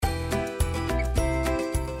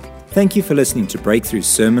Thank you for listening to Breakthrough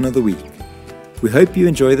Sermon of the Week. We hope you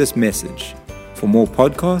enjoy this message. For more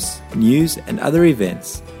podcasts, news, and other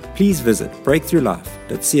events, please visit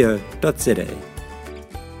breakthroughlife.co.za.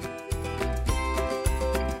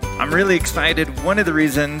 I'm really excited. One of the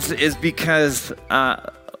reasons is because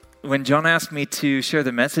when John asked me to share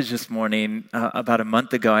the message this morning about a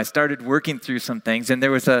month ago, I started working through some things, and there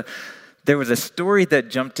was a story that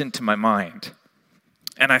jumped into my mind.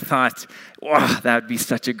 And I thought, wow, that would be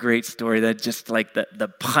such a great story. That just like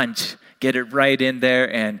the punch, get it right in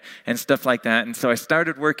there and stuff like that. And so I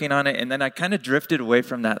started working on it, and then I kind of drifted away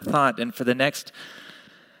from that thought. And for the next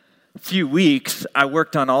few weeks, I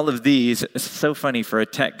worked on all of these. It's so funny for a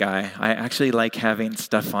tech guy. I actually like having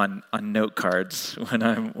stuff on note cards when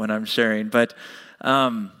I'm sharing. But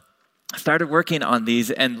I started working on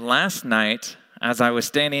these, and last night, as I was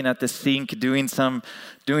standing at the sink doing some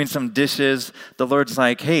dishes, the Lord's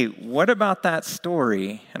like, "Hey, what about that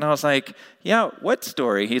story?" And I was like, "Yeah, what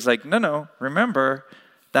story?" He's like, No, remember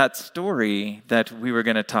that story that we were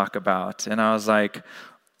going to talk about?" And I was like,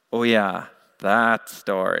 "Oh yeah, that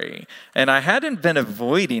story." And I hadn't been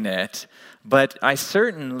avoiding it, but I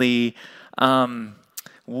certainly,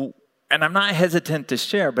 and I'm not hesitant to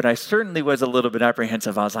share, but I certainly was a little bit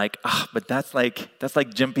apprehensive. I was like, but that's like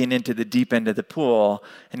jumping into the deep end of the pool.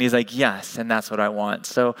 And he's like, yes, and that's what I want.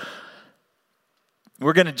 So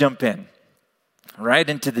we're going to jump in right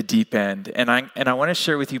into the deep end. And I want to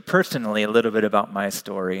share with you personally a little bit about my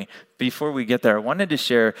story. Before we get there, I wanted to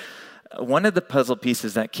share one of the puzzle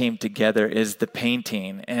pieces that came together is the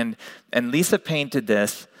painting. And Lisa painted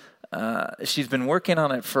this. She's been working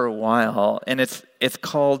on it for a while, and it's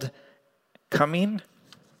called Coming.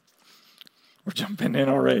 We're jumping in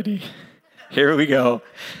already. Here we go.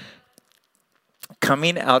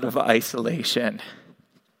 Coming out of isolation.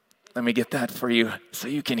 Let me get that for you so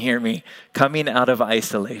you can hear me. Coming out of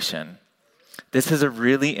isolation. This is a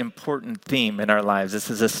really important theme in our lives. This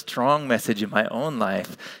is a strong message in my own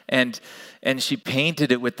life. And she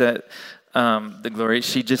painted it with the glory.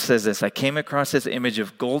 She just says this: "I came across this image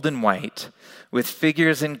of gold and white with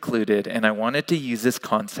figures included, and I wanted to use this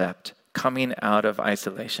concept, coming out of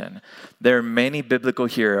isolation. There are many biblical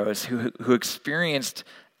heroes who experienced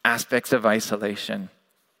aspects of isolation.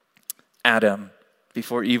 Adam,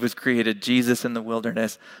 before Eve was created, Jesus in the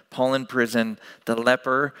wilderness, Paul in prison, the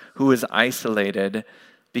leper who was isolated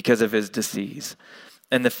because of his disease.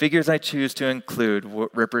 And the figures I choose to include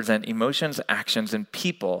represent emotions, actions, and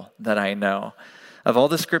people that I know. Of all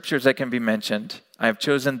the scriptures that can be mentioned, I have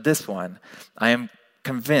chosen this one. I am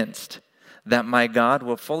convinced that my God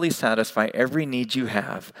will fully satisfy every need you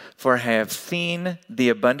have, for I have seen the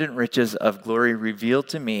abundant riches of glory revealed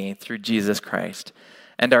to me through Jesus Christ.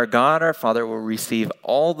 And our God, our Father, will receive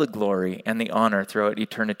all the glory and the honor throughout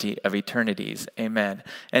eternity of eternities. Amen."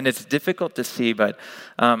 And it's difficult to see, but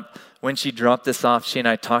when she dropped this off, she and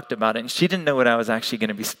I talked about it, and she didn't know what I was actually going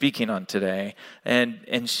to be speaking on today.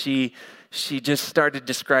 And she just started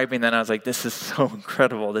describing that, and I was like, this is so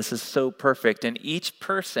incredible. This is so perfect. And each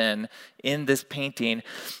person in this painting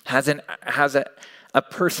has a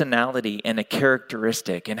personality and a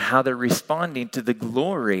characteristic and how they're responding to the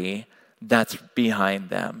glory that's behind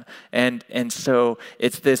them. And so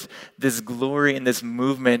it's this glory and this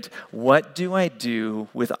movement. What do I do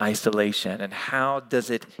with isolation, and how does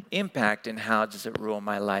it impact, and how does it rule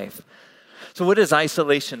my life? So what does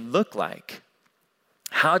isolation look like?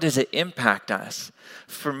 How does it impact us?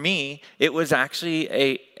 For me, it was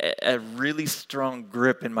actually a really strong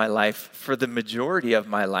grip in my life for the majority of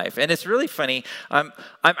my life. And it's really funny. I'm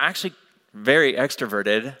actually very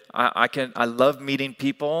extroverted. I love meeting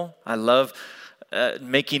people. I love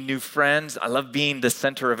making new friends. I love being the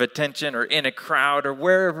center of attention, or in a crowd, or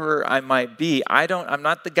wherever I might be. I'm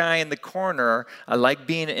not the guy in the corner. I like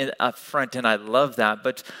being up front, and I love that.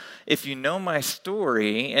 But if you know my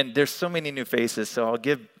story, and there's so many new faces, so I'll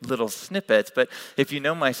give little snippets, but if you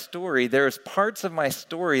know my story, there's parts of my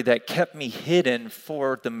story that kept me hidden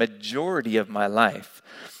for the majority of my life.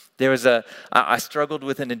 I struggled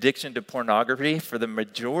with an addiction to pornography for the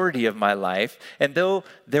majority of my life. And though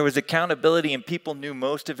there was accountability and people knew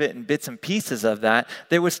most of it and bits and pieces of that,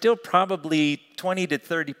 there was still probably 20 to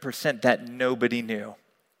 30% that nobody knew.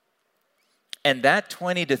 And that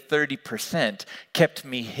 20 to 30% kept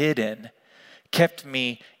me hidden, kept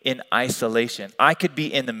me in isolation. I could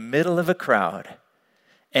be in the middle of a crowd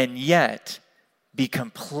and yet be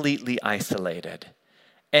completely isolated.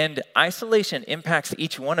 And isolation impacts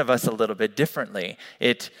each one of us a little bit differently.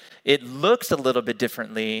 It looks a little bit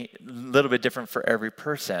different for every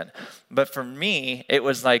person. But for me, it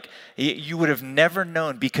was like you would have never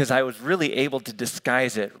known because I was really able to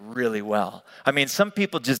disguise it really well. I mean, some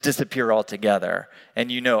people just disappear altogether and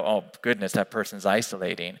oh goodness, that person's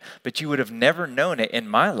isolating. But you would have never known it in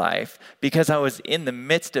my life because I was in the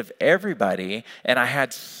midst of everybody and I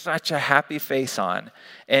had such a happy face on.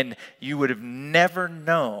 And you would have never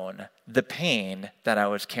known the pain that I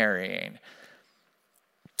was carrying.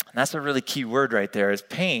 And that's a really key word right there, is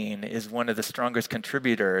pain is one of the strongest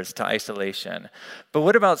contributors to isolation. But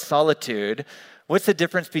what about solitude? What's the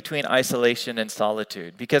difference between isolation and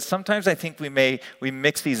solitude? Because sometimes I think we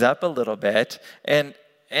mix these up a little bit, and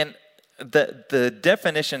the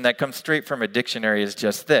definition that comes straight from a dictionary is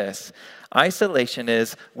just this. Isolation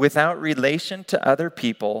is without relation to other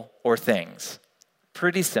people or things.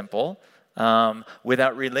 Pretty simple.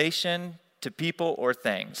 Without relation to people or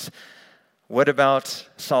things. What about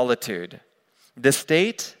solitude? The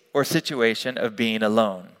state or situation of being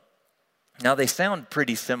alone. Now, they sound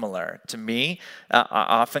pretty similar. To me, I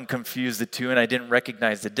often confuse the two, and I didn't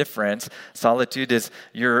recognize the difference. Solitude is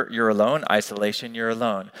you're alone. Isolation, you're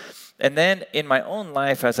alone. And then in my own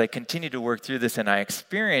life, as I continued to work through this and I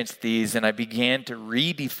experienced these and I began to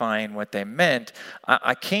redefine what they meant,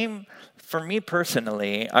 for me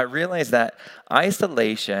personally, I realized that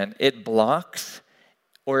isolation, it blocks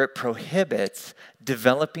or it prohibits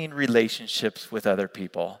developing relationships with other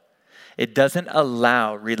people. It doesn't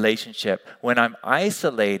allow relationship. When I'm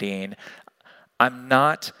isolating, I'm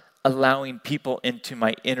not allowing people into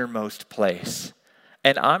my innermost place.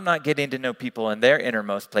 And I'm not getting to know people in their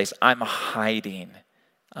innermost place. I'm hiding.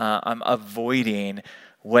 I'm avoiding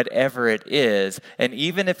whatever it is. And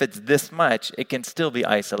even if it's this much, it can still be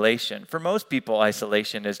isolation. For most people,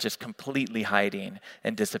 isolation is just completely hiding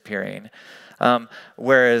and disappearing.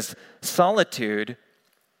 Whereas solitude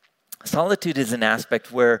is an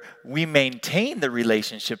aspect where we maintain the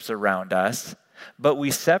relationships around us, but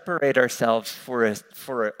we separate ourselves for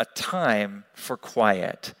a time for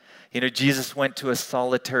quiet. Jesus went to a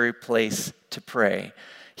solitary place to pray.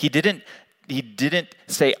 He didn't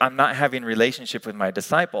say, I'm not having a relationship with my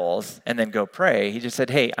disciples, and then go pray. He just said,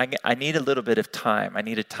 hey, I need a little bit of time. I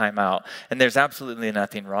need a time out. And there's absolutely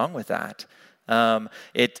nothing wrong with that.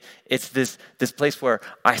 It's this place where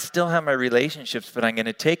I still have my relationships, but I'm going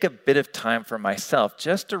to take a bit of time for myself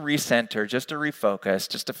just to recenter, just to refocus,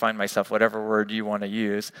 just to find myself, whatever word you want to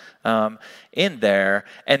use, in there.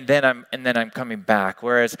 And then I'm coming back.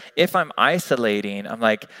 Whereas if I'm isolating, I'm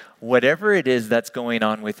like, whatever it is that's going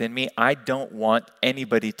on within me, I don't want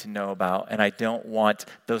anybody to know about, and I don't want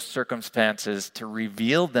those circumstances to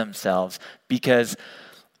reveal themselves because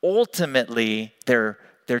ultimately they're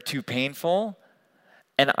too painful,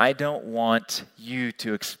 and I don't want you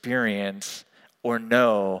to experience or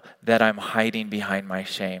know that I'm hiding behind my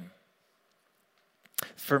shame.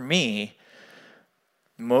 For me,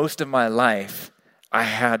 most of my life, I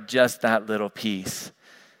had just that little piece.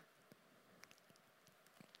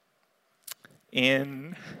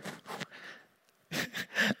 I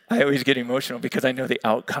always get emotional because I know the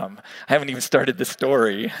outcome. I haven't even started the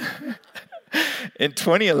story. In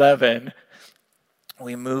 2011,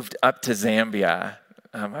 we moved up to Zambia.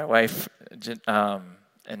 My wife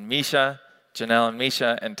and Misha, Janelle and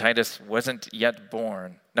Misha, and Titus wasn't yet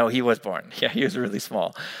born. No, he was born. Yeah, he was really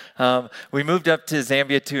small. We moved up to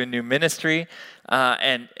Zambia to a new ministry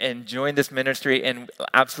and joined this ministry, and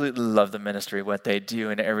absolutely love the ministry, what they do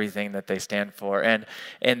and everything that they stand for. And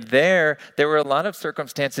there were a lot of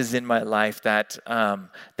circumstances in my life that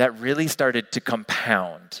really started to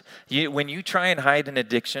compound. When you try and hide an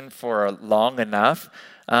addiction for long enough,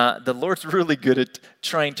 the Lord's really good at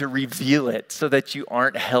trying to reveal it so that you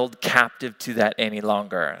aren't held captive to that any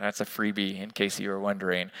longer. That's a freebie in case you were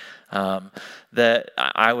wondering. That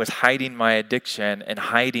I was hiding my addiction and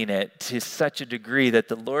hiding it to such a degree that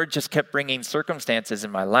the Lord just kept bringing circumstances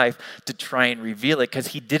in my life to try and reveal it because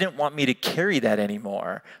He didn't want me to carry that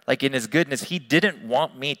anymore. Like in His goodness, He didn't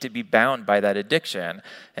want me to be bound by that addiction.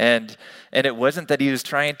 And it wasn't that He was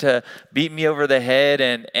trying to beat me over the head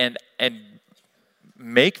and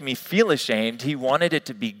make me feel ashamed. He wanted it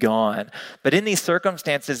to be gone. But in these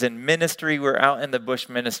circumstances in ministry, we're out in the bush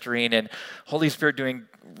ministering and Holy Spirit doing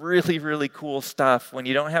really, really cool stuff. When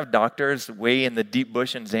you don't have doctors way in the deep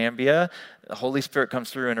bush in Zambia, the Holy Spirit comes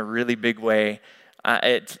through in a really big way.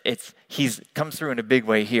 He's comes through in a big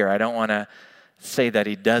way here. I don't want to say that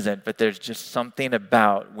he doesn't, but there's just something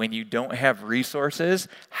about when you don't have resources,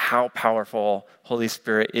 how powerful Holy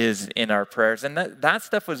Spirit is in our prayers. And that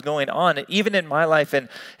stuff was going on, even in my life, and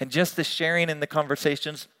just the sharing and the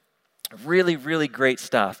conversations, really, really great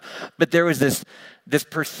stuff. But there was this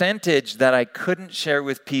percentage that I couldn't share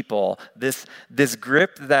with people, this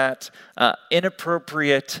grip that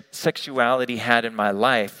inappropriate sexuality had in my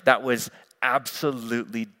life that was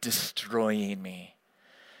absolutely destroying me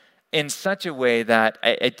in such a way that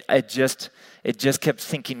it just kept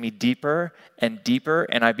sinking me deeper and deeper,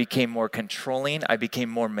 and I became more controlling. I became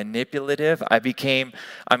more manipulative. I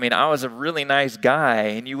was a really nice guy,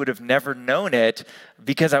 and you would have never known it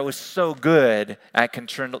because I was so good at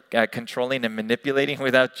controlling and manipulating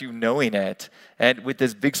without you knowing it. And with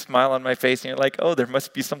this big smile on my face, and you're like, oh, there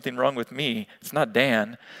must be something wrong with me. It's not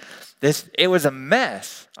Dan. It was a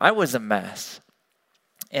mess. I was a mess.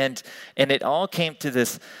 And it all came to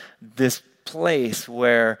this place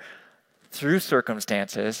where through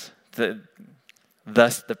circumstances,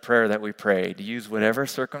 thus the prayer that we prayed, use whatever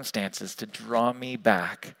circumstances to draw me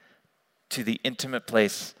back to the intimate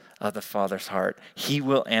place of the Father's heart. He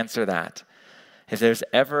will answer that. If there's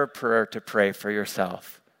ever a prayer to pray for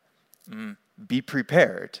yourself, be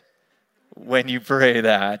prepared when you pray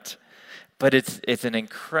that. But it's an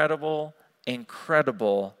incredible,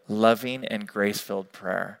 incredible, loving and grace-filled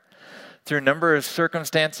prayer. Through a number of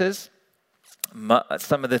circumstances,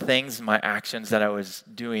 some of the things, my actions that I was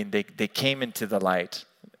doing, they came into the light.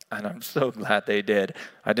 And I'm so glad they did.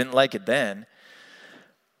 I didn't like it then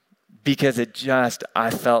because I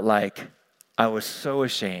felt like I was so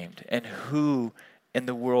ashamed. And who in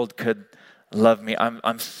the world could love me?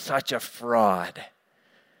 I'm such a fraud.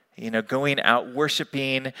 Going out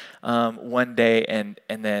worshiping one day and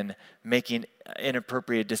then making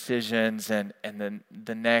inappropriate decisions and then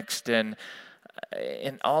the next and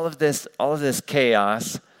all of this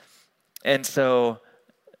chaos. And so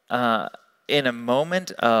in a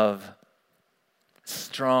moment of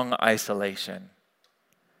strong isolation,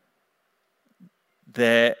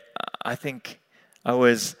 that I think I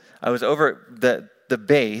was over the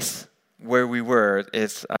base where we were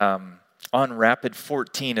is on Rapid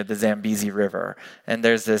 14 of the Zambezi River. And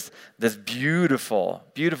there's this beautiful,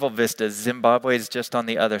 beautiful vista. Zimbabwe is just on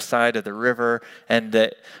the other side of the river. And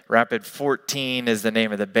the Rapid 14 is the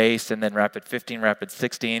name of the base. And then Rapid 15, Rapid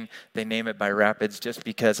 16, they name it by rapids just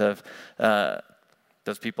because of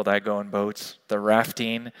those people that go on boats, the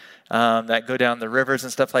rafting, that go down the rivers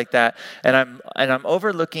and stuff like that. And I'm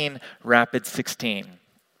overlooking Rapid 16.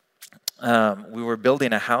 We were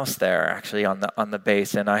building a house there, actually, on the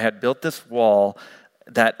base, and I had built this wall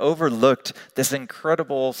that overlooked this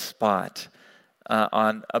incredible spot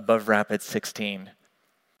above Rapid 16.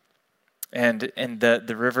 And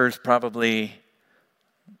the river's probably,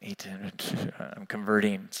 I'm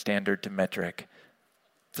converting standard to metric,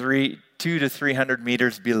 200 to 300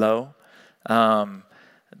 meters below.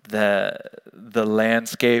 The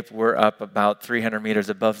landscape, we're up about 300 meters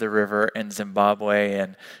above the river in Zimbabwe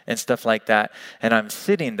and stuff like that. And I'm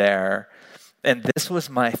sitting there, and this was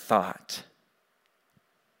my thought.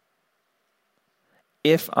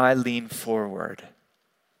 If I lean forward,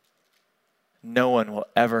 no one will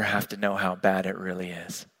ever have to know how bad it really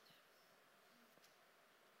is.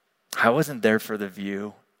 I wasn't there for the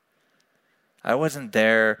view. I wasn't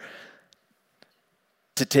there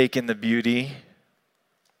to take in the beauty.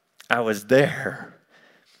 I was there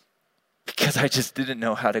because I just didn't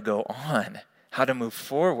know how to go on, how to move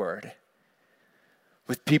forward.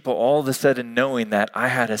 With people all of a sudden knowing that I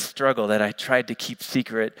had a struggle that I tried to keep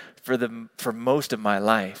secret for most of my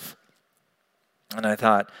life. And I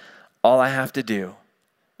thought, all I have to do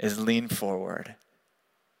is lean forward.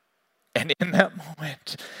 And in that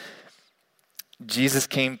moment, Jesus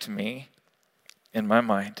came to me in my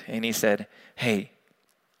mind and he said, hey,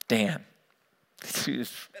 Dan.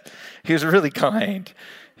 He was really kind.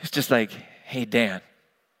 He's just like, hey, Dan,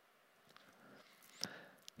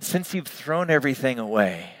 since you've thrown everything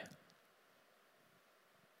away,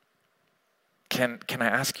 can I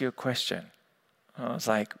ask you a question? I was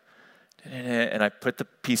like, and I put the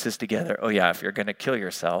pieces together. Oh, yeah, if you're going to kill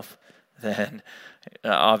yourself, then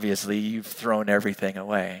obviously you've thrown everything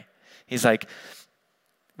away. He's like,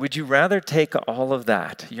 would you rather take all of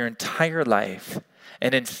that, your entire life,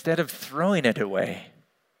 and instead of throwing it away,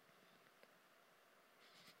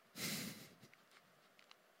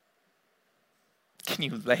 can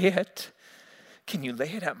you lay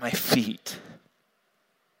it at my feet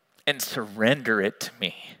and surrender it to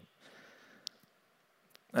me?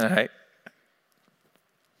 And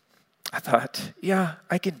I thought, yeah,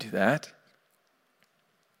 I can do that.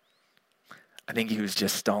 I think he was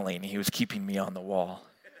just stalling. He was keeping me on the wall.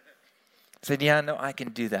 I said, yeah, no, I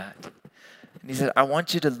can do that. And he said, I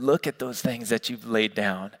want you to look at those things that you've laid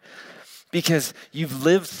down because you've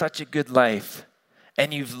lived such a good life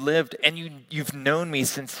and you've known me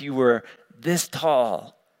since you were this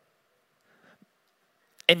tall.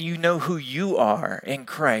 And you know who you are in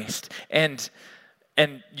Christ. And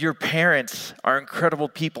your parents are incredible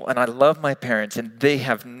people. And I love my parents and they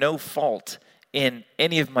have no fault in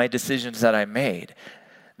any of my decisions that I made.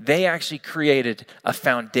 They actually created a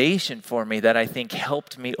foundation for me that I think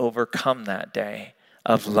helped me overcome that day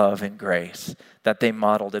of love and grace that they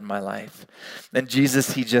modeled in my life. And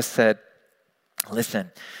Jesus, he just said,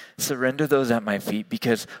 listen, surrender those at my feet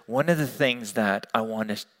because one of the things that I want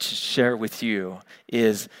to share with you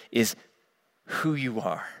is who you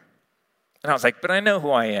are. And I was like, but I know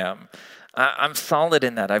who I am. I'm solid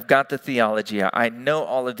in that. I've got the theology. I know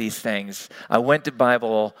all of these things. I went to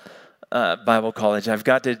Bible college. I've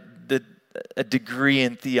got a degree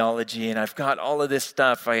in theology, and I've got all of this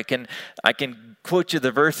stuff. I can quote you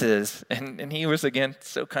the verses. And he was, again,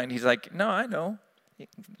 so kind. He's like, no, I know.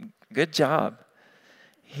 Good job.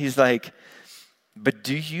 He's like, but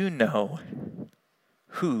do you know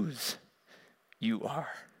whose you are?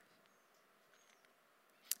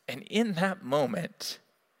 And in that moment,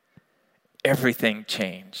 everything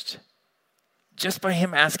changed. Just by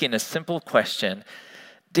him asking a simple question,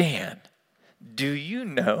 Dan, do you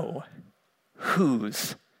know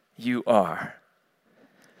whose you are?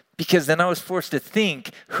 Because then I was forced to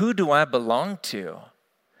think, who do I belong to?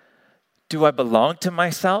 Do I belong to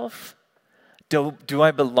myself? Do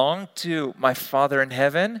I belong to my Father in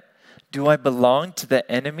heaven? Do I belong to the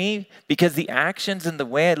enemy? Because the actions and the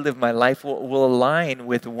way I live my life will align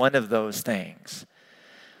with one of those things.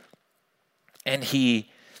 And he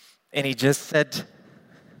just said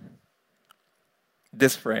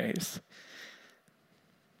this phrase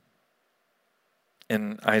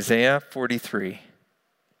in Isaiah 43,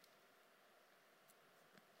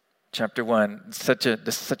 chapter 1. This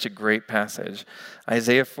is such a great passage.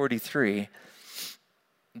 Isaiah 43.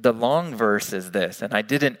 The long verse is this, and I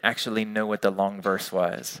didn't actually know what the long verse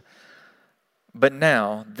was. But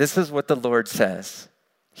now, this is what the Lord says.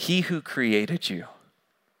 He who created you,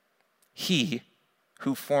 he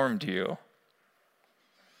who formed you,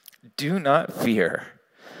 do not fear,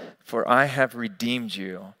 for I have redeemed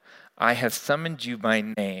you. I have summoned you by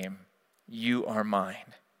name. You are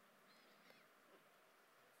mine.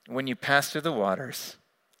 When you pass through the waters,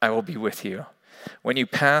 I will be with you. When you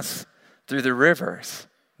pass through the rivers,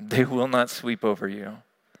 they will not sweep over you.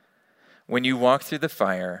 When you walk through the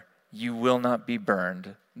fire, you will not be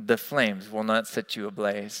burned. The flames will not set you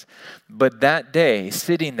ablaze. But that day,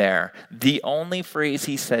 sitting there, the only phrase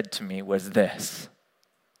he said to me was this: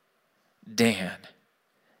 Dan,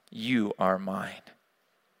 you are mine.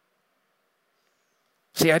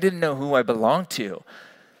 See, I didn't know who I belonged to.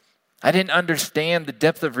 I didn't understand the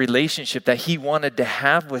depth of relationship that he wanted to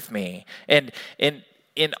have with me. And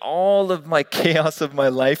in all of my chaos of my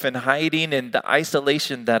life and hiding and the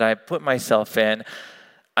isolation that I put myself in,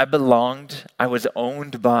 I was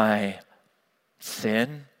owned by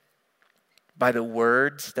sin, by the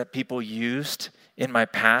words that people used in my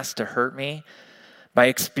past to hurt me, by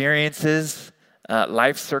experiences,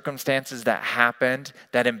 life circumstances that happened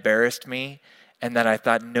that embarrassed me and that I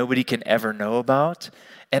thought nobody can ever know about.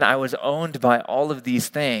 And I was owned by all of these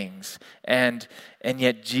things. And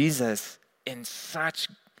yet Jesus, in such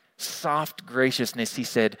soft graciousness, he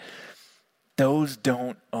said, those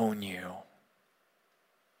don't own you.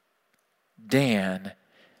 Dan,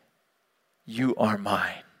 you are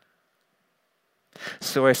mine.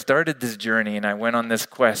 So I started this journey and I went on this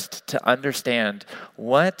quest to understand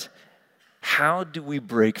how do we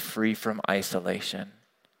break free from isolation?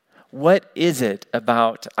 What is it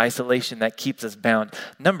about isolation that keeps us bound?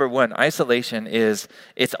 Number one, isolation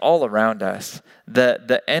it's all around us.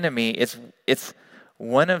 The enemy, it's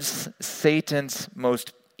one of Satan's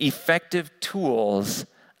most effective tools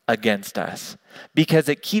against us because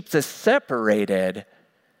it keeps us separated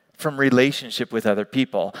from relationship with other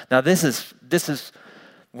people. Now this is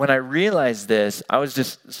when I realized this, I was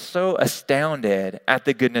just so astounded at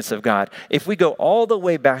the goodness of God. If we go all the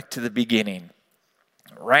way back to the beginning,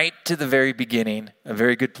 right to the very beginning, a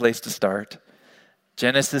very good place to start.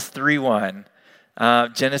 Genesis 3:1,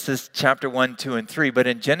 Genesis chapter 1, 2, and 3. But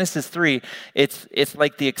in Genesis 3, it's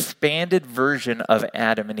like the expanded version of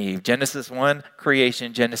Adam and Eve. Genesis 1,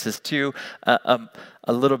 creation. Genesis 2,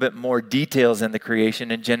 a little bit more details in the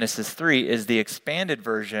creation. And Genesis 3 is the expanded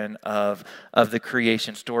version of the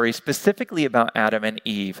creation story, specifically about Adam and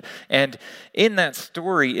Eve. And in that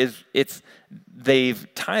story, they've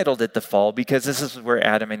titled it the fall because this is where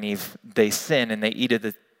Adam and Eve, they sin and they eat of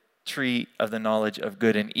the tree of the knowledge of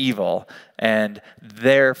good and evil, and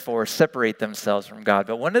therefore separate themselves from God.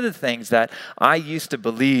 But one of the things that I used to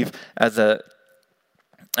believe as a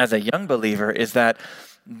young believer is that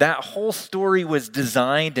whole story was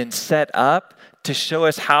designed and set up to show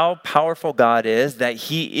us how powerful God is, that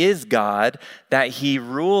He is God, that He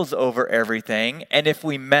rules over everything, and if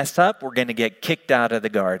we mess up, we're going to get kicked out of the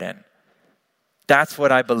garden. That's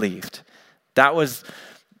what I believed. That was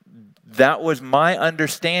my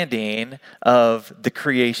understanding of the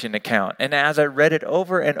creation account. And as I read it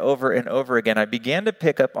over and over and over again, I began to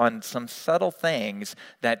pick up on some subtle things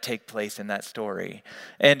that take place in that story.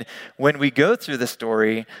 And when we go through the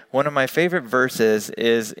story, one of my favorite verses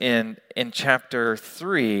is in chapter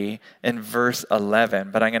 3 in verse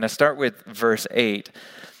 11. But I'm going to start with verse 8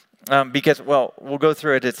 because, well, we'll go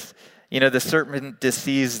through it. It's, the serpent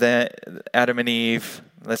deceives Adam and Eve.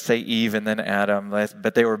 Let's say Eve and then Adam,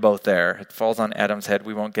 but they were both there. It falls on Adam's head.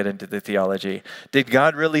 We won't get into the theology. Did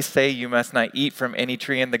God really say you must not eat from any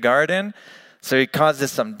tree in the garden? So he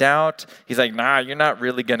causes some doubt. He's like, nah, you're not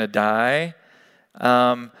really going to die,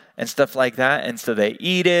 and stuff like that. And so they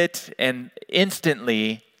eat it, and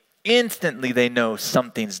instantly they know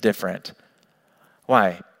something's different.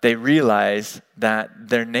 Why? They realize that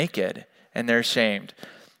they're naked and they're ashamed.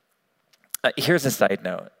 Here's a side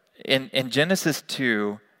note. In Genesis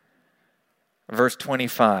 2, verse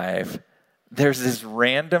 25, there's this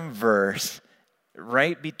random verse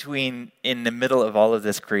right in the middle of all of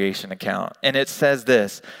this creation account. And it says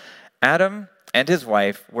this: Adam and his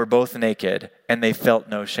wife were both naked, and they felt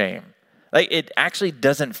no shame. Like, it actually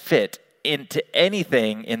doesn't fit into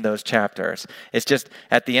anything in those chapters. It's just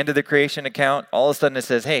at the end of the creation account, all of a sudden it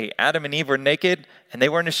says, hey, Adam and Eve were naked, and they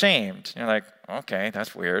weren't ashamed. You're like, okay,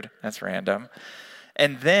 that's weird. That's random.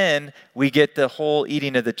 And then we get the whole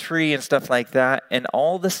eating of the tree and stuff like that. And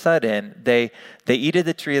all of a sudden, they eat of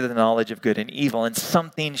the tree of the knowledge of good and evil. And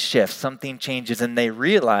something shifts, something changes. And they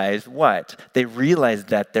realize what? They realize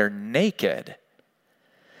that they're naked.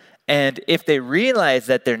 And if they realize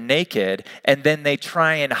that they're naked and then they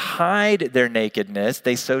try and hide their nakedness,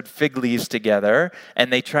 they sewed fig leaves together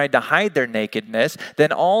and they tried to hide their nakedness,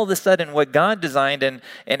 then all of a sudden what God designed and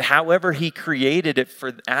however He created it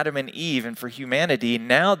for Adam and Eve and for humanity,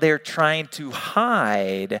 now they're trying to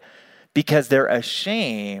hide because they're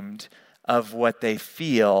ashamed of what they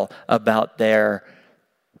feel about their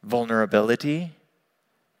vulnerability,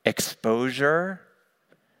 exposure,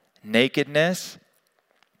 nakedness.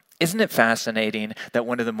 Isn't it fascinating that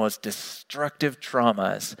one of the most destructive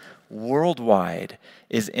traumas worldwide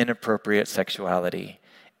is inappropriate sexuality?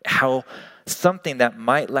 How something that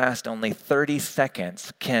might last only 30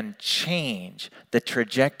 seconds can change the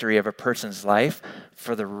trajectory of a person's life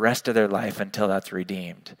for the rest of their life until that's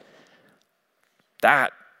redeemed.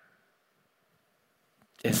 That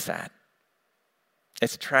is sad.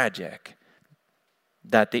 It's tragic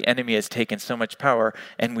that the enemy has taken so much power,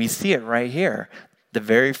 and we see it right here. The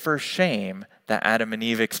very first shame that Adam and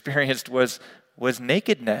Eve experienced was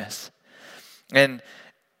nakedness. But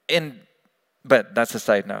that's a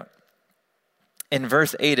side note. In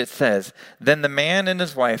verse 8 it says, then the man and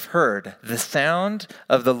his wife heard the sound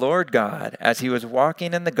of the Lord God as He was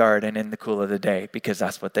walking in the garden in the cool of the day, because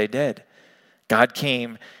that's what they did. God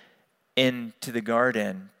came into the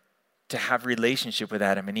garden to have relationship with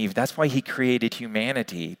Adam and Eve. That's why He created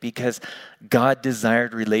humanity, because God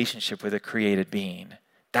desired relationship with a created being.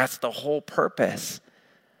 That's the whole purpose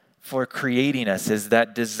for creating us, is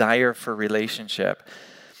that desire for relationship.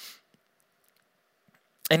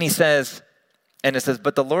 And it says,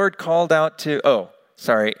 but the Lord called out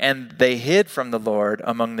and they hid from the Lord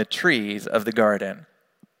among the trees of the garden.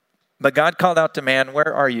 But God called out to man,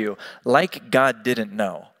 where are you? Like God didn't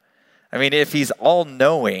know. I mean, if He's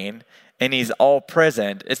all-knowing and He's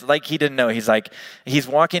all-present, it's like He didn't know. He's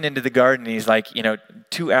walking into the garden, and He's like,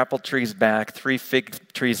 2 apple trees back, 3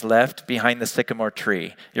 fig trees left behind the sycamore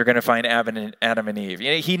tree. You're going to find Adam and Eve.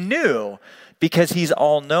 He knew because He's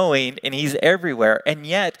all-knowing and He's everywhere. And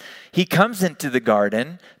yet, He comes into the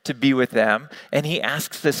garden to be with them, and He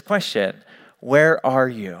asks this question, where are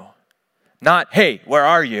you? Not, hey, where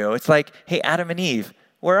are you? It's like, hey, Adam and Eve,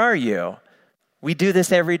 where are you? We do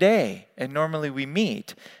this every day, and normally we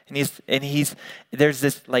meet. And there's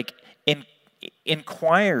this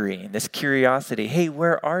inquiring, this curiosity, hey,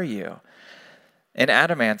 where are you? And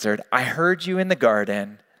Adam answered, I heard you in the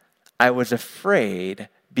garden. I was afraid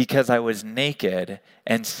because I was naked,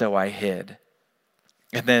 and so I hid.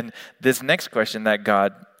 And then this next question that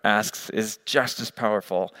God asks is just as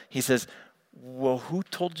powerful. He says, well, who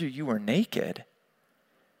told you you were naked?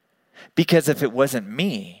 Because if it wasn't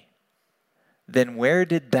me, then where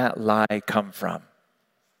did that lie come from?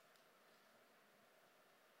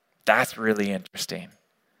 That's really interesting.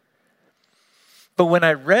 But when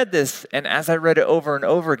I read this, and as I read it over and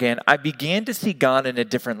over again, I began to see God in a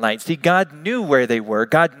different light. See, God knew where they were.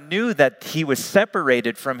 God knew that he was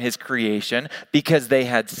separated from his creation because they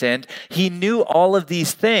had sinned. He knew all of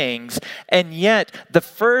these things, and yet the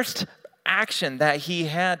first action that he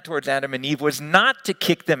had towards Adam and Eve was not to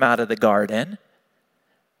kick them out of the garden.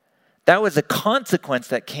 That was a consequence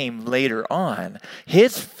that came later on.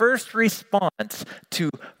 His first response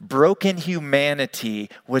to broken humanity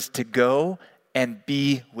was to go and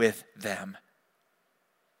be with them.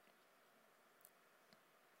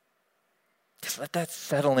 Just let that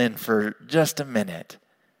settle in for just a minute.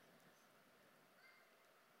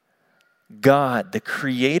 God, the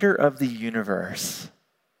creator of the universe,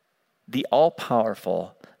 the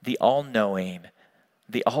all-powerful, the all-knowing,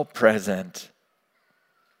 the all-present,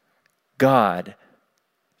 God,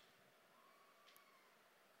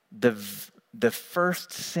 the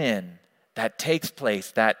first sin that takes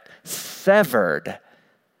place, that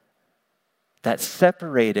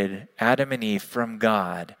separated Adam and Eve from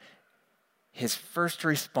God, his first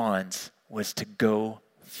response was to go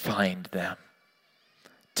find them,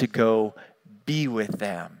 to go be with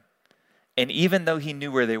them. And even though he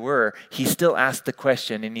knew where they were, he still asked the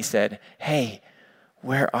question and he said, hey,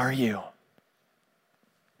 where are you?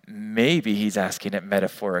 Maybe he's asking it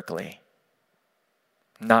metaphorically,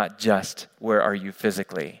 not just where are you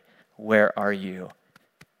physically. Where are you?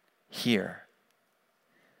 Here.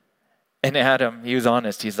 And Adam, he was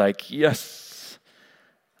honest. He's like, yes,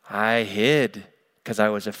 I hid because I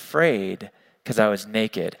was afraid because I was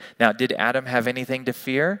naked. Now, did Adam have anything to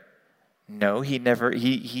fear? No, he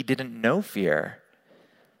didn't know fear.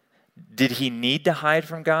 Did he need to hide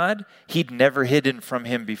from God? He'd never hidden from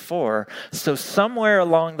him before. So somewhere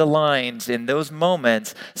along the lines, in those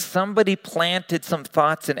moments, somebody planted some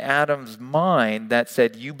thoughts in Adam's mind that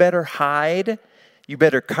said, you better hide, you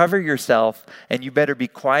better cover yourself, and you better be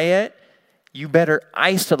quiet, you better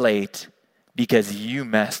isolate because you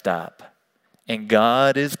messed up. And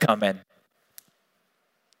God is coming.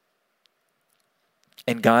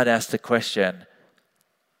 And God asked the question,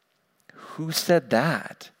 who said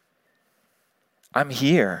that? I'm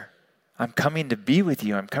here. I'm coming to be with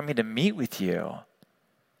you. I'm coming to meet with you.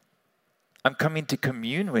 I'm coming to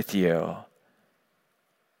commune with you.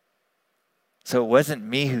 So it wasn't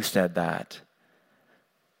me who said that.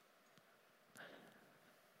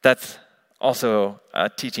 That's also a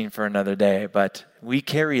teaching for another day, but we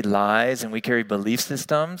carry lies and we carry belief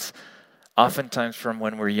systems oftentimes from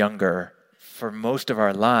when we're younger for most of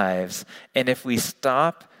our lives. And if we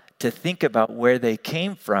stop to think about where they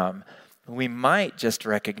came from, we might just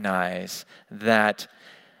recognize that,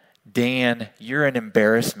 Dan, you're an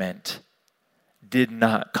embarrassment, did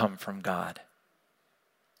not come from God.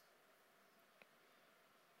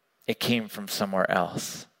 It came from somewhere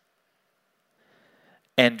else.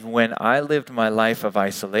 And when I lived my life of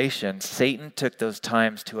isolation, Satan took those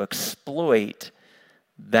times to exploit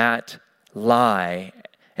that lie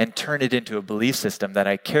and turn it into a belief system that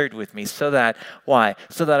I carried with me so that, why?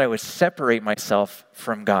 So that I would separate myself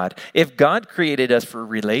from God. If God created us for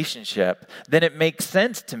relationship, then it makes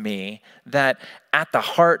sense to me that at the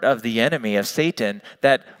heart of the enemy, of Satan,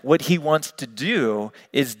 that what he wants to do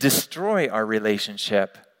is destroy our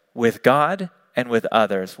relationship with God and with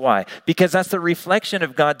others. Why? Because that's the reflection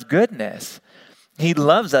of God's goodness. He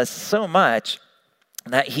loves us so much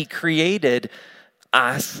that he created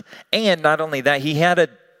us, and not only that, he had a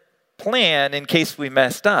plan in case we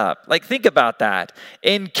messed up. Like, think about that.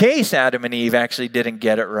 In case Adam and Eve actually didn't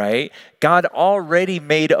get it right, God already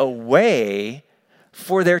made a way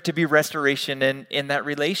for there to be restoration in that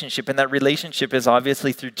relationship. And that relationship is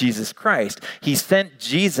obviously through Jesus Christ. He sent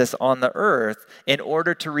Jesus on the earth in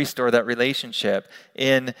order to restore that relationship.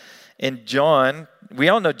 In John, we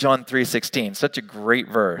all know John 3:16, such a great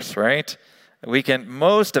verse, right?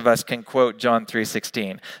 Most of us can quote John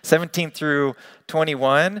 3:16. 17 through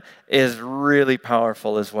 21 is really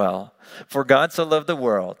powerful as well. For God so loved the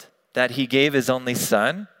world that he gave his only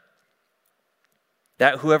son,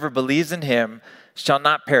 that whoever believes in him shall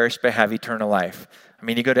not perish but have eternal life. I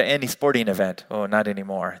mean, you go to any sporting event. Oh, not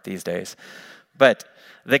anymore these days. But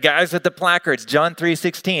the guys with the placards, John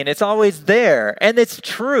 3:16, it's always there. And it's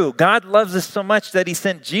true. God loves us so much that he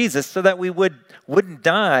sent Jesus so that we wouldn't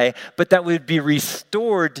die, but that we would be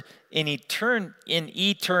restored in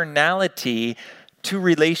eternality to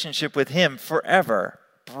relationship with him forever.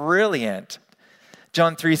 Brilliant.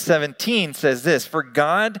 John 3:17 says this, "For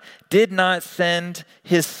God did not send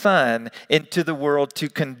his Son into the world to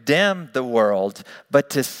condemn the world, but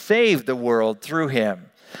to save the world through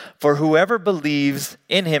him. For whoever believes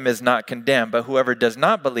in him is not condemned, but whoever does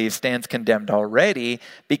not believe stands condemned already,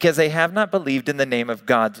 because they have not believed in the name of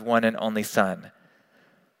God's one and only Son."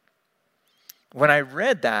 When I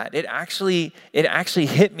read that, it actually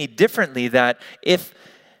hit me differently that if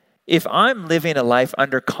I'm living a life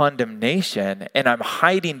under condemnation and I'm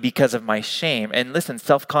hiding because of my shame, and listen,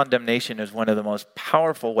 self-condemnation is one of the most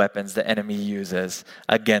powerful weapons the enemy uses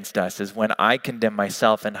against us, is when I condemn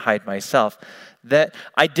myself and hide myself, that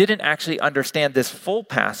I didn't actually understand this full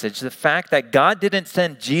passage, the fact that God didn't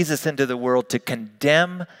send Jesus into the world to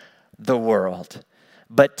condemn the world,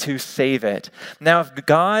 but to save it. Now, if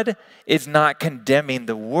God is not condemning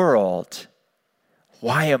the world,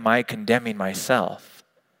 why am I condemning myself?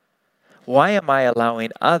 Why am I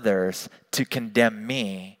allowing others to condemn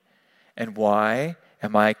me? And why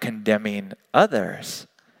am I condemning others?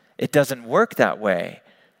 It doesn't work that way.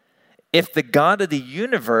 If the God of the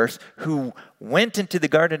universe, who went into the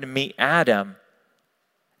garden to meet Adam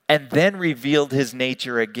and then revealed his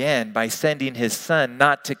nature again by sending his Son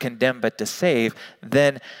not to condemn but to save,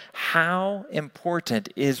 then how important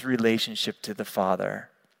is relationship to the Father?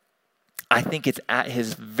 I think it's at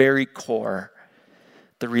his very core,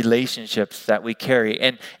 the relationships that we carry.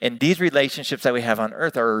 And these relationships that we have on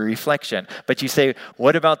earth are a reflection. But you say,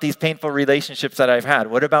 what about these painful relationships that I've had?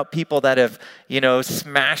 What about people that have,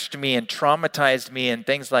 smashed me and traumatized me and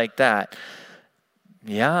things like that?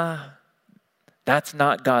 Yeah, that's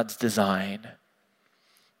not God's design.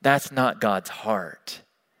 That's not God's heart.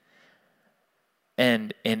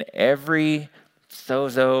 And in every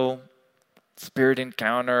sozo, spirit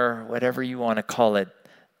encounter, whatever you want to call it,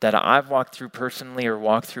 that I've walked through personally or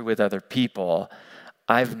walked through with other people,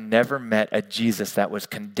 I've never met a Jesus that was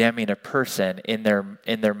condemning a person in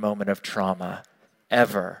their moment of trauma,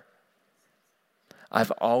 ever. I've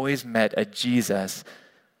always met a Jesus,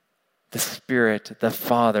 the Spirit, the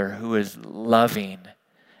Father, who is loving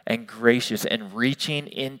and gracious and reaching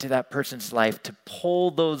into that person's life to pull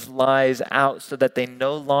those lies out so that they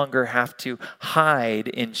no longer have to hide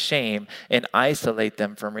in shame and isolate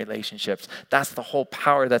them from relationships. That's the whole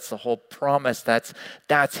power. That's the whole promise.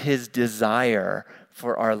 That's his desire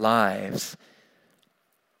for our lives.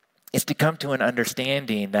 Is to come to an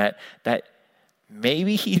understanding that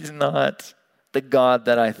maybe he's not the God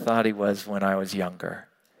that I thought he was when I was younger.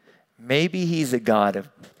 Maybe he's a God of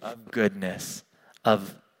goodness,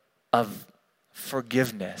 of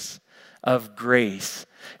forgiveness, of grace.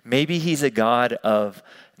 Maybe he's a God of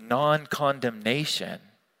non-condemnation.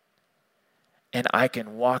 And I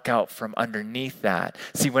can walk out from underneath that.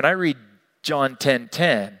 See, when I read John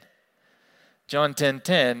 10:10,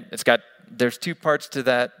 there's two parts to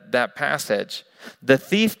that passage. The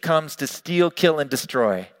thief comes to steal, kill, and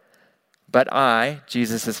destroy. But I,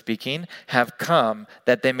 Jesus is speaking, have come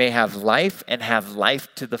that they may have life and have life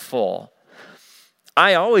to the full.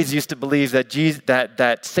 I always used to believe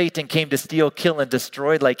that Satan came to steal, kill, and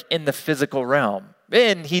destroy, like in the physical realm.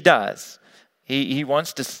 And he does. He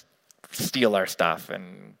wants to steal our stuff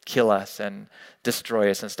and kill us and destroy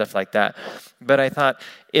us and stuff like that. But I thought,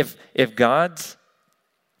 if God's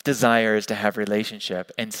desire is to have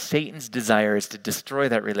relationship and Satan's desire is to destroy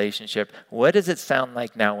that relationship, what does it sound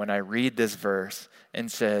like now when I read this verse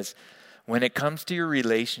and says, when it comes to your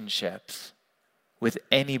relationships with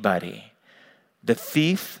anybody, the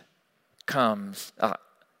thief comes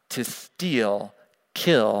to steal,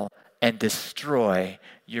 kill, and destroy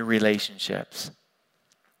your relationships.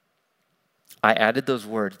 I added those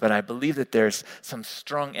words, but I believe that there's some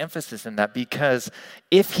strong emphasis in that, because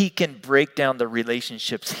if he can break down the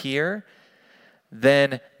relationships here,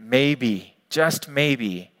 then maybe, just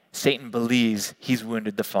maybe, Satan believes he's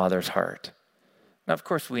wounded the Father's heart. Now, of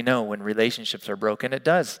course, we know when relationships are broken, it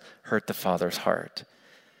does hurt the Father's heart.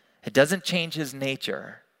 It doesn't change his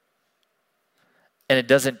nature. And it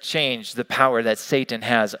doesn't change the power that Satan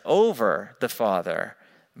has over the Father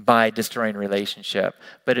by destroying relationship.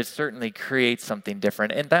 But it certainly creates something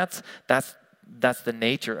different. And that's the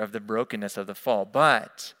nature of the brokenness of the fall.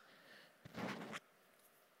 But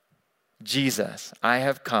Jesus, I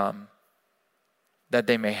have come that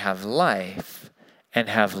they may have life and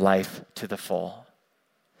have life to the full.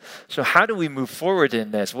 So how do we move forward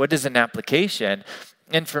in this? What is an application?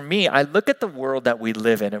 And for me, I look at the world that we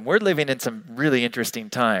live in, and we're living in some really interesting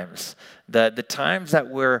times. The times that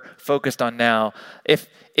we're focused on now,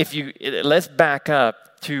 let's back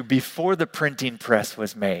up to before the printing press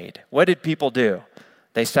was made. What did people do?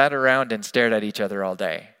 They sat around and stared at each other all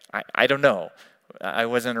day. I don't know. I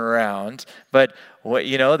wasn't around, but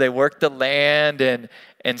they worked the land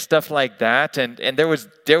and stuff like that, and there was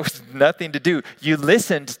nothing to do. You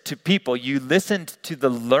listened to people, you listened to the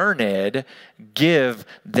learned give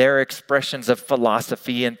their expressions of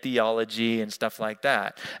philosophy and theology and stuff like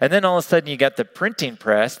that. And then all of a sudden you got the printing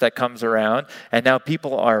press that comes around, and now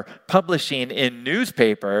people are publishing in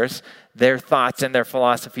newspapers their thoughts and their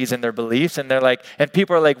philosophies and their beliefs, and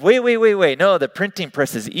people are like, wait, no, the printing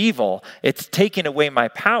press is evil. It's taking away my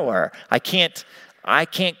power. I can't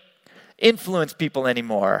influence people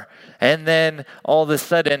anymore. And then all of a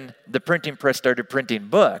sudden, the printing press started printing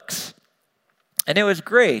books. And it was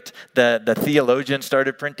great. The theologians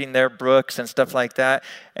started printing their books and stuff like that.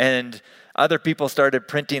 And other people started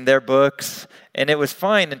printing their books. And it was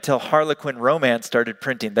fine until Harlequin Romance started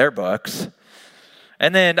printing their books.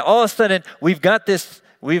 And then all of a sudden, we've got this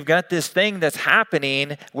thing that's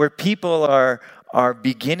happening where people are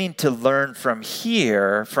beginning to learn from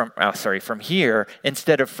here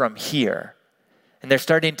instead of from here. And they're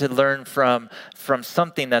starting to learn from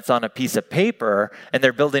something that's on a piece of paper, and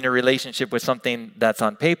they're building a relationship with something that's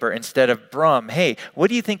on paper instead of Brum. Hey, what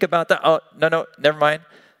do you think about that? Oh, no, never mind.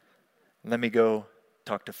 Let me go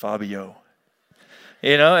talk to Fabio.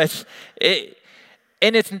 These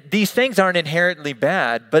things aren't inherently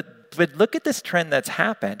bad, but look at this trend that's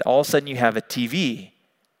happened. All of a sudden, you have a TV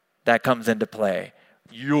that comes into play.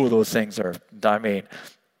 Those things are,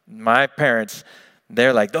 my parents,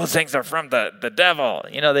 they're like, those things are from the devil.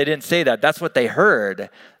 They didn't say that. That's what they heard.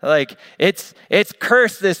 Like, it's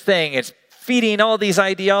cursed, this thing. It's feeding all these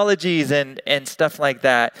ideologies and stuff like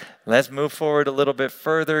that. Let's move forward a little bit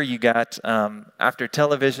further. You got, after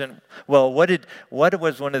television, well, what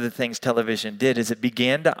was one of the things television did is it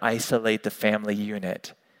began to isolate the family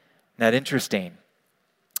unit. Isn't that interesting?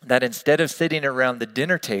 That instead of sitting around the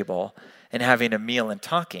dinner table and having a meal and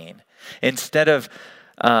talking, instead of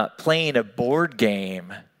playing a board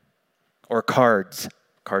game or cards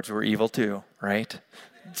were evil too, right?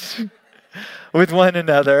 With one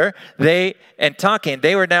another, they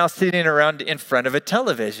were now sitting around in front of a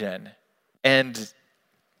television and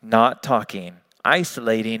not talking,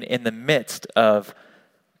 isolating in the midst of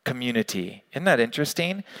community. Isn't that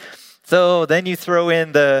interesting? So then you throw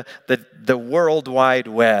in the World Wide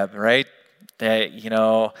Web, right?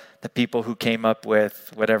 The people who came up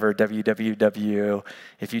with whatever, www.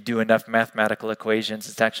 If you do enough mathematical equations,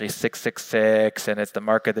 it's actually 666, and it's the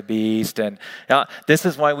mark of the beast. And this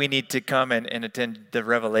is why we need to come and attend the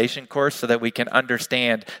Revelation course so that we can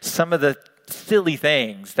understand some of the silly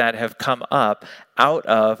things that have come up out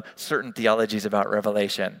of certain theologies about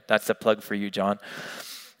Revelation. That's a plug for you, John.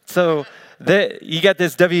 So you got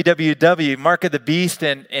this www, mark of the beast,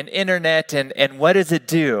 and internet, and what does it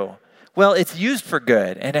do? Well, it's used for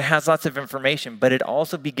good, and it has lots of information, but it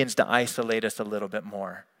also begins to isolate us a little bit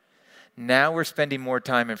more. Now we're spending more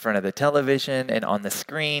time in front of the television and on the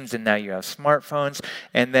screens, and now you have smartphones,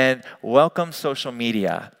 and then welcome social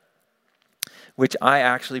media, which I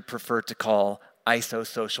actually prefer to call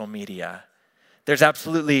iso-social media. There's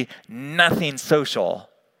absolutely nothing social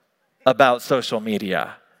about social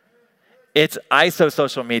media. It's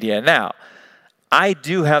iso-social media. Now, I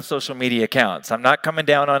do have social media accounts. I'm not coming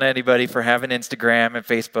down on anybody for having Instagram and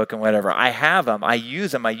Facebook and whatever. I have them. I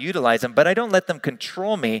use them. I utilize them. But I don't let them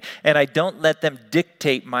control me, and I don't let them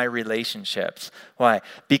dictate my relationships. Why?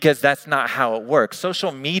 Because that's not how it works.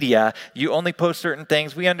 Social media, you only post certain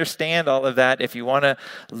things. We understand all of that. If you want to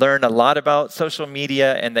learn a lot about social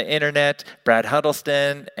media and the internet, Brad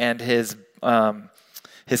Huddleston and his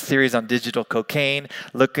series on digital cocaine.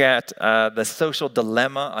 Look at The Social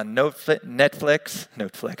Dilemma on Netflix.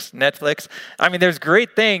 I mean, there's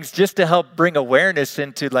great things just to help bring awareness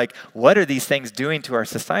into, like, what are these things doing to our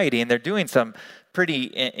society? And they're doing some pretty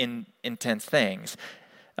intense things.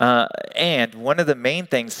 And one of the main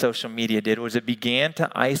things social media did was it began to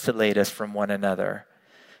isolate us from one another.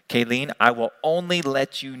 Kayleen, I will only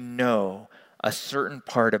let you know a certain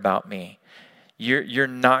part about me. You're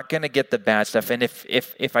not going to get the bad stuff. And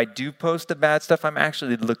if I do post the bad stuff, I'm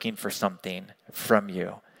actually looking for something from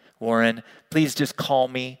you. Warren, please just call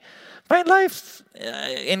me. My life's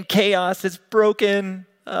in chaos. It's broken.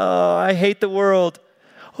 Oh, I hate the world.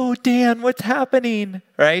 Oh, Dan, what's happening?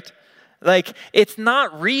 Right? Like, it's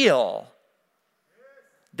not real.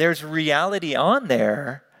 There's reality on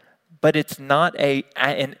there, but it's not a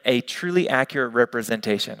truly accurate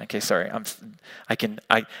representation. Okay, sorry, I'm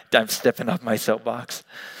stepping off my soapbox.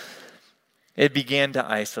 It began to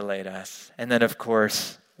isolate us. And then, of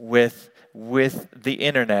course, with the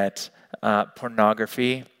internet,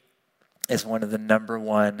 pornography is one of the number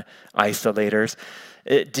one isolators.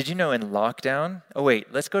 Did you know in lockdown? Oh,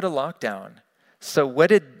 wait, let's go to lockdown. So what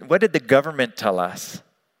did the government tell us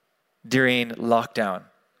during lockdown?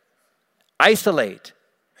 Isolate.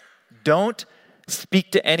 Don't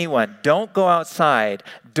speak to anyone. Don't go outside.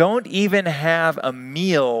 Don't even have a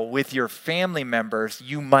meal with your family members.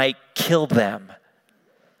 You might kill them.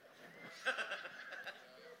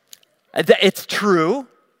 It's true,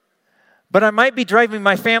 but I might be driving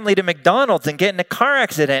my family to McDonald's and get in a car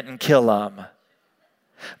accident and kill them.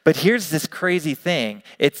 But here's this crazy thing.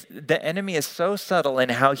 The enemy is so subtle in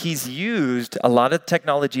how he's used a lot of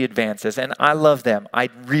technology advances, and I love them. I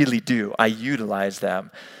really do. I utilize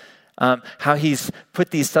them. How he's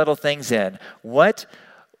put these subtle things in. What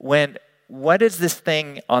is this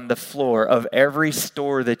thing on the floor of every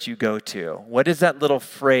store that you go to? What is that little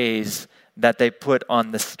phrase that they put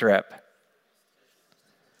on the strip?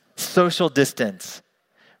 Social distance.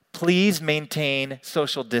 Please maintain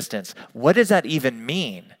social distance. What does that even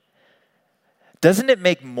mean? Doesn't it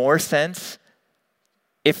make more sense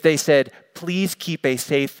if they said, please keep a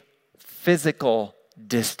safe physical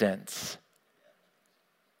distance,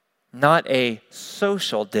 not a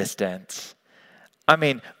social distance? I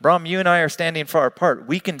mean, Brahm, you and I are standing far apart.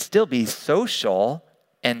 We can still be social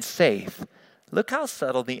and safe. Look how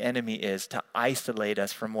subtle the enemy is to isolate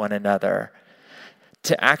us from one another,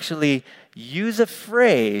 to actually use a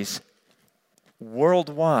phrase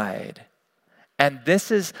worldwide. And this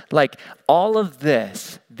is like all of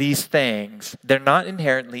these things, they're not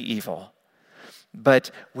inherently evil. But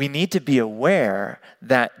we need to be aware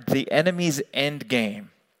that the enemy's end game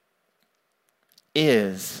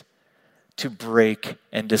is to break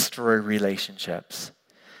and destroy relationships.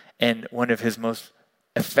 And one of his most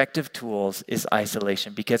effective tools is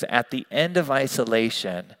isolation, because at the end of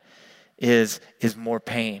isolation is more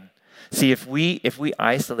pain. See, if we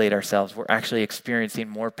isolate ourselves, we're actually experiencing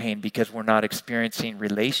more pain because we're not experiencing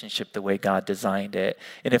relationship the way God designed it.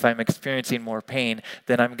 And if I'm experiencing more pain,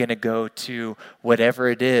 then I'm going to go to whatever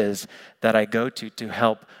it is that I go to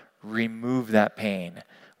help remove that pain,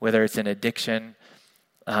 whether it's an addiction,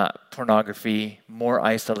 pornography, more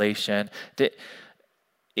isolation.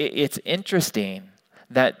 It's interesting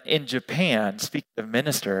that in Japan, speaking of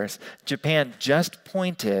ministers, Japan just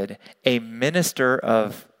appointed a minister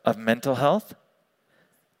of mental health.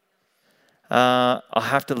 I'll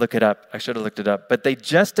have to look it up. I should have looked it up. But they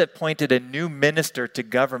just appointed a new minister to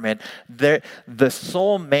government. The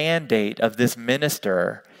sole mandate of this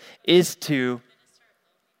minister is to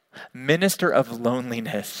minister of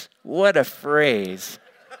loneliness. What a phrase.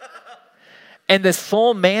 And the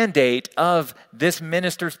sole mandate of this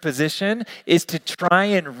minister's position is to try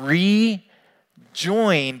and rejoin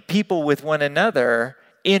people with one another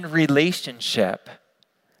in relationship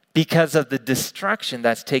because of the destruction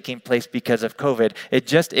that's taking place because of COVID.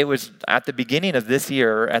 It was at the beginning of this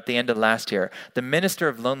year, or at the end of last year, the minister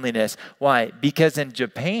of loneliness. Why? Because in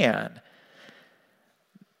Japan,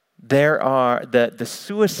 there are the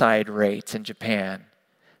suicide rates in Japan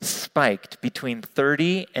spiked between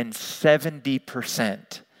 30 and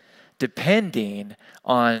 70%, depending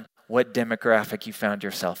on what demographic you found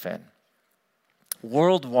yourself in.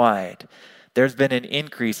 Worldwide, there's been an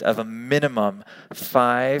increase of a minimum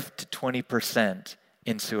 5 to 20%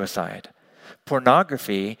 in suicide.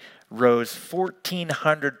 Pornography rose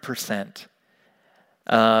 1,400%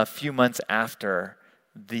 a few months after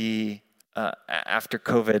after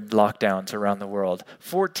COVID lockdowns around the world.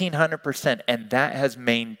 1,400%, and that has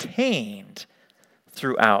maintained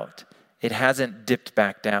throughout. It hasn't dipped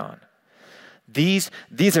back down. These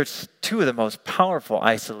are two of the most powerful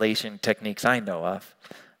isolation techniques I know of.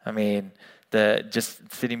 I mean,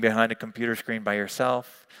 just sitting behind a computer screen by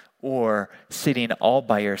yourself, or sitting all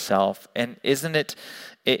by yourself. And isn't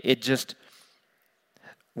it just,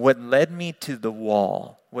 what led me to the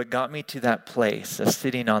wall, what got me to that place of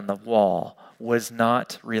sitting on the wall, was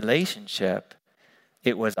not relationship,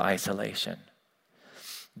 it was isolation.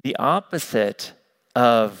 The opposite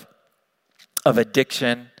of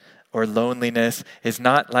addiction or loneliness is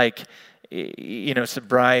not like,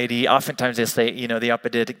 sobriety. Oftentimes they say, the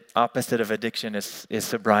opposite of addiction is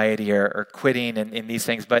sobriety or quitting and these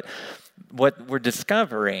things. But what we're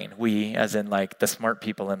discovering, we as in like the smart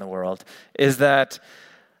people in the world, is that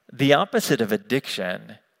the opposite of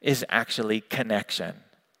addiction is actually connection.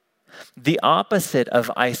 The opposite of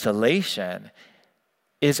isolation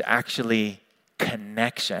is actually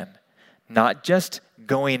connection. not just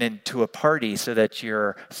going into a party so that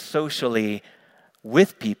you're socially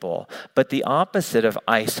with people, but the opposite of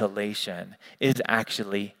isolation is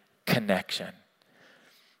actually connection.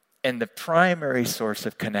 And the primary source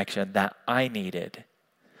of connection that I needed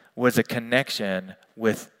was a connection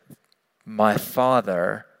with my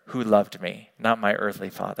Father who loved me, not my earthly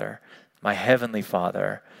father, my heavenly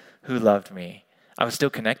Father who loved me. I was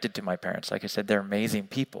still connected to my parents. Like I said, they're amazing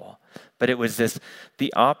people. But it was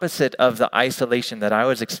the opposite of the isolation that I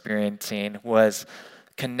was experiencing was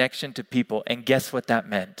connection to people. And guess what that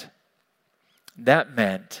meant? That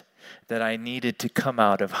meant that I needed to come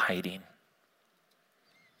out of hiding.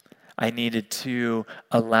 I needed to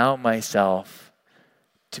allow myself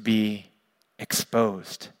to be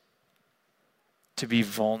exposed, to be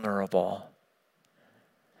vulnerable,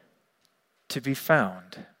 to be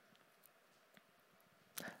found.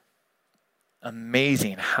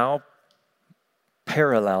 Amazing how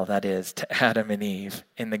parallel that is to Adam and Eve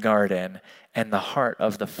in the garden and the heart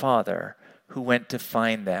of the Father who went to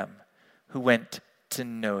find them, who went to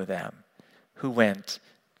know them, who went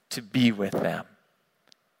to be with them.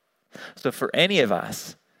 So for any of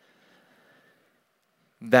us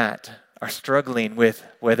that are struggling with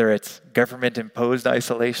whether it's government-imposed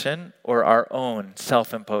isolation or our own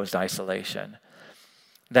self-imposed isolation,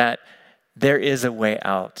 that there is a way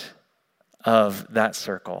out of that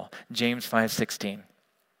circle. James 5:16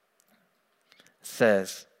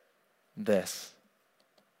 says this.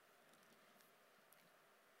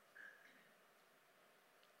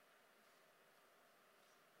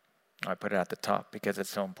 I put it at the top because it's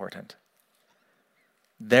so important.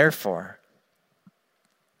 Therefore,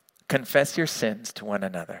 confess your sins to one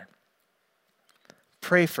another.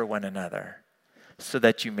 Pray for one another so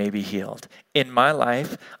that you may be healed. In my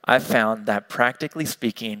life, I've found that practically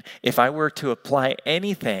speaking, if I were to apply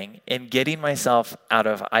anything in getting myself out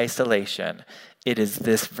of isolation, it is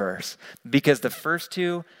this verse. Because the first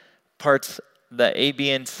two parts, the A,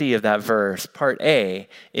 B, and C of that verse, part A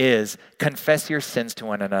is confess your sins to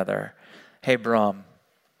one another. Hey, Brom,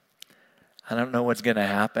 I don't know what's going to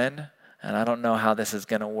happen, and I don't know how this is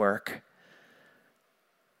going to work,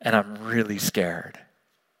 and I'm really scared.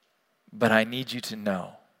 But I need you to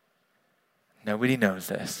know, nobody knows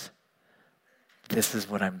this. This is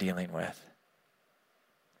what I'm dealing with.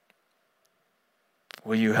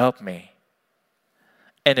 Will you help me?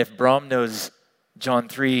 And if Brom knows John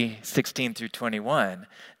 3:16 through 21,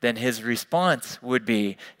 then his response would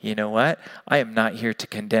be, you know what? I am not here to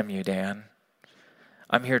condemn you, Dan.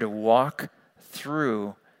 I'm here to walk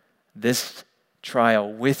through this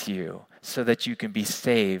trial with you so that you can be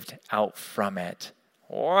saved out from it.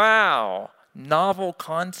 Wow, novel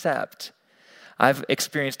concept. I've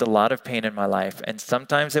experienced a lot of pain in my life, and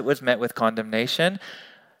sometimes it was met with condemnation,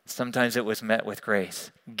 sometimes it was met with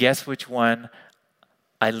grace. Guess which one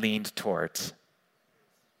I leaned towards?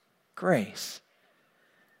 Grace.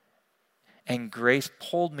 And grace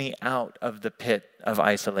pulled me out of the pit of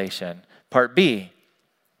isolation. Part B,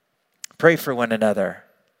 pray for one another.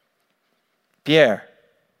 Pierre,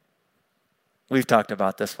 we've talked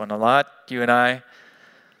about this one a lot, you and I.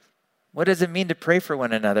 What does it mean to pray for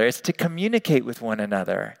one another? It's to communicate with one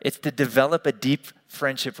another. It's to develop a deep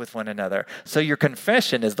friendship with one another. So your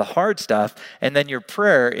confession is the hard stuff, and then your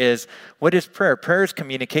prayer is, what is prayer? Prayer is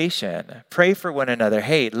communication. Pray for one another.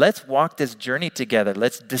 Hey, let's walk this journey together.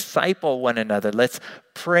 Let's disciple one another. Let's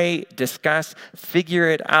pray, discuss, figure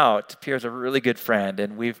it out. Pierre's a really good friend,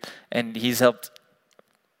 and he's helped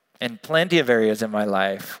in plenty of areas in my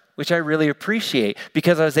life, which I really appreciate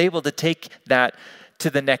because I was able to take that to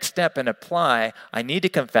the next step and apply. I need to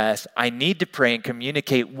confess, I need to pray and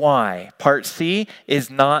communicate. Why? Part C is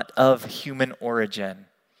not of human origin.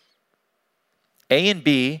 A and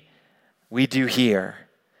B, we do here.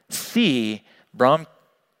 C, Brom,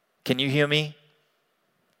 can you heal me?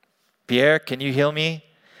 Pierre, can you heal me?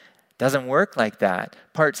 Doesn't work like that.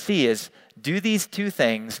 Part C is do these two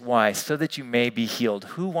things. Why? So that you may be healed.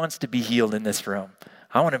 Who wants to be healed in this room?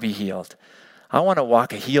 I want to be healed. I want to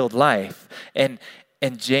walk a healed life. And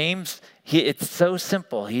James, it's so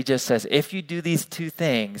simple. He just says, if you do these two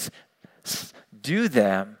things, do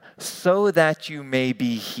them so that you may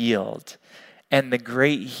be healed. And the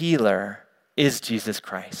great healer is Jesus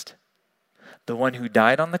Christ, the one who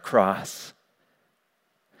died on the cross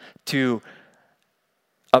to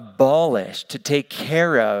abolish, to take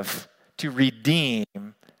care of, to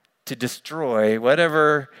redeem, to destroy,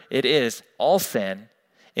 whatever it is, all sin,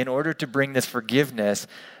 in order to bring this forgiveness.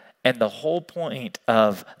 And the whole point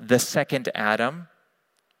of the second Adam,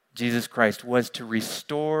 Jesus Christ, was to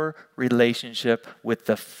restore relationship with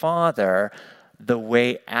the Father, the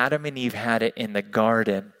way Adam and Eve had it in the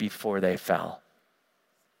garden before they fell.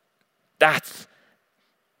 That's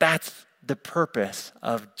the purpose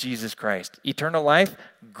of Jesus Christ. Eternal life,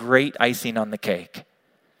 great icing on the cake.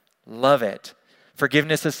 Love it.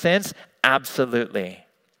 Forgiveness of sins, absolutely.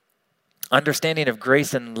 Understanding of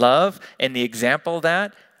grace and love and the example of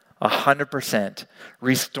that, 100%.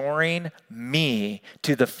 Restoring me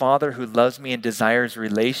to the Father who loves me and desires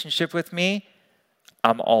relationship with me,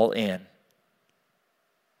 I'm all in.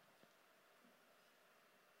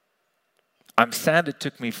 I'm sad it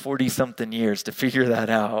took me 40-something years to figure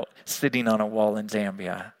that out sitting on a wall in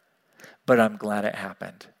Zambia, but I'm glad it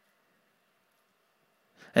happened.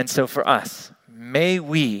 And so for us, may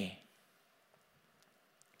we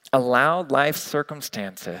allow life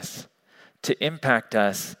circumstances to impact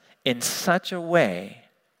us in such a way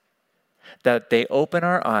that they open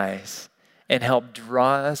our eyes and help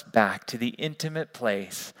draw us back to the intimate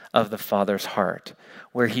place of the Father's heart,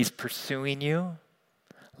 where He's pursuing you,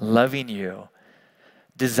 loving you,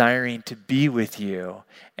 desiring to be with you,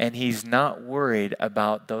 and He's not worried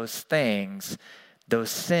about those things,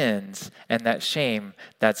 those sins, and that shame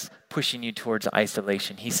that's pushing you towards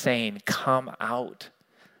isolation. He's saying, come out.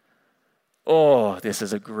 Oh, this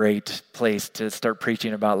is a great place to start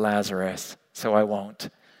preaching about Lazarus, so I won't.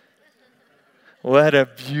 What a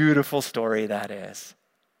beautiful story that is.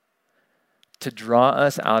 To draw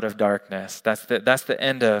us out of darkness. That's the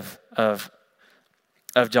end of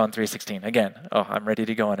John 3:16. Again, I'm ready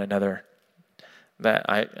to go on another. That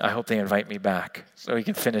I hope they invite me back so we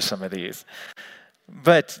can finish some of these.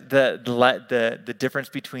 But the difference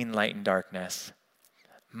between light and darkness.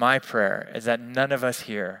 My prayer is that none of us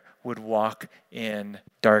here would walk in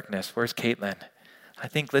darkness. Where's Caitlin? I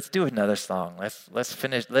think let's do another song. Let's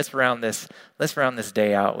finish. Let's round this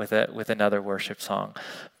day out with another worship song.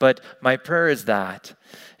 But my prayer is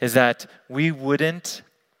that we wouldn't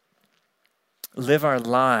live our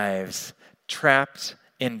lives trapped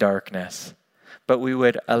in darkness, but we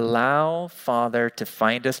would allow Father to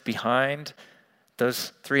find us behind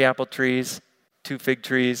those 3 apple trees, 2 fig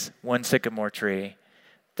trees, 1 sycamore tree.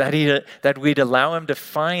 That we'd allow Him to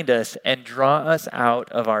find us and draw us out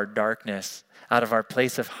of our darkness, out of our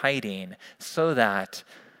place of hiding, so that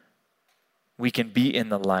we can be in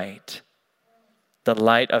the light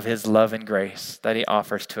of His love and grace that He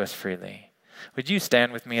offers to us freely. Would you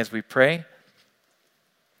stand with me as we pray?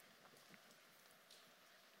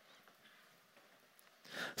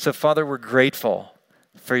 So, Father, we're grateful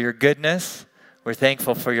for your goodness. We're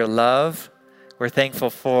thankful for your love. We're thankful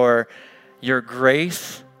for your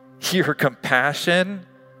grace, your compassion,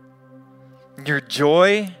 your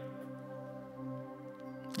joy,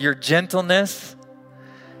 your gentleness,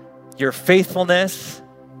 your faithfulness,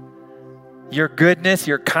 your goodness,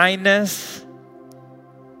 your kindness,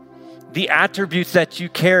 the attributes that you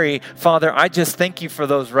carry. Father, I just thank you for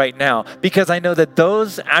those right now, because I know that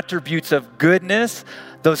those attributes of goodness,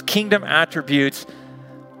 those kingdom attributes,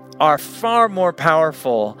 are far more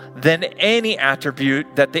powerful than any attribute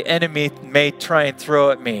that the enemy may try and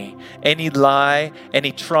throw at me. Any lie,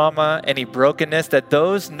 any trauma, any brokenness, that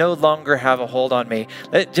those no longer have a hold on me.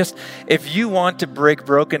 If you want to break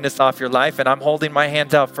brokenness off your life, and I'm holding my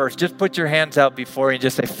hands out first, just put your hands out before you and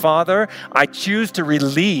just say, Father, I choose to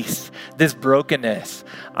release this brokenness.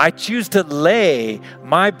 I choose to lay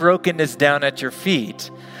my brokenness down at your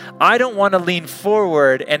feet. I don't want to lean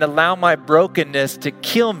forward and allow my brokenness to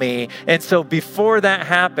kill me. And so before that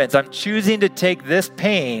happens, I'm choosing to take this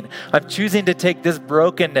pain. I'm choosing to take this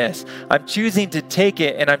brokenness. I'm choosing to take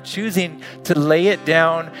it, and I'm choosing to lay it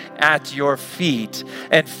down at your feet.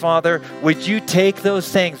 And Father, would you take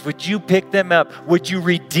those things? Would you pick them up? Would you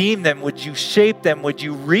redeem them? Would you shape them? Would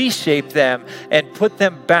you reshape them and put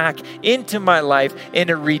them back into my life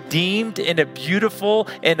in a redeemed, in a beautiful,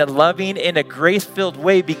 in a loving, in a grace-filled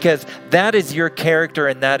way? Because that is your character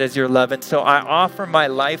and that is your love. And so I offer my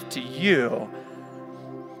life to you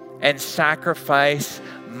and sacrifice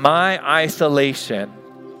my isolation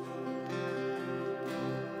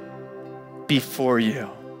before you.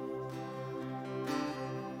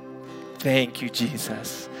 Thank you,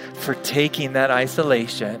 Jesus, for taking that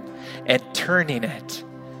isolation and turning it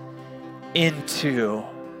into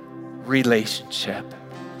relationship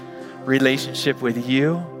with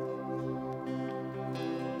you,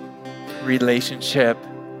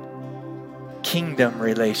 kingdom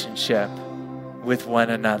relationship with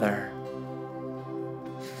one another.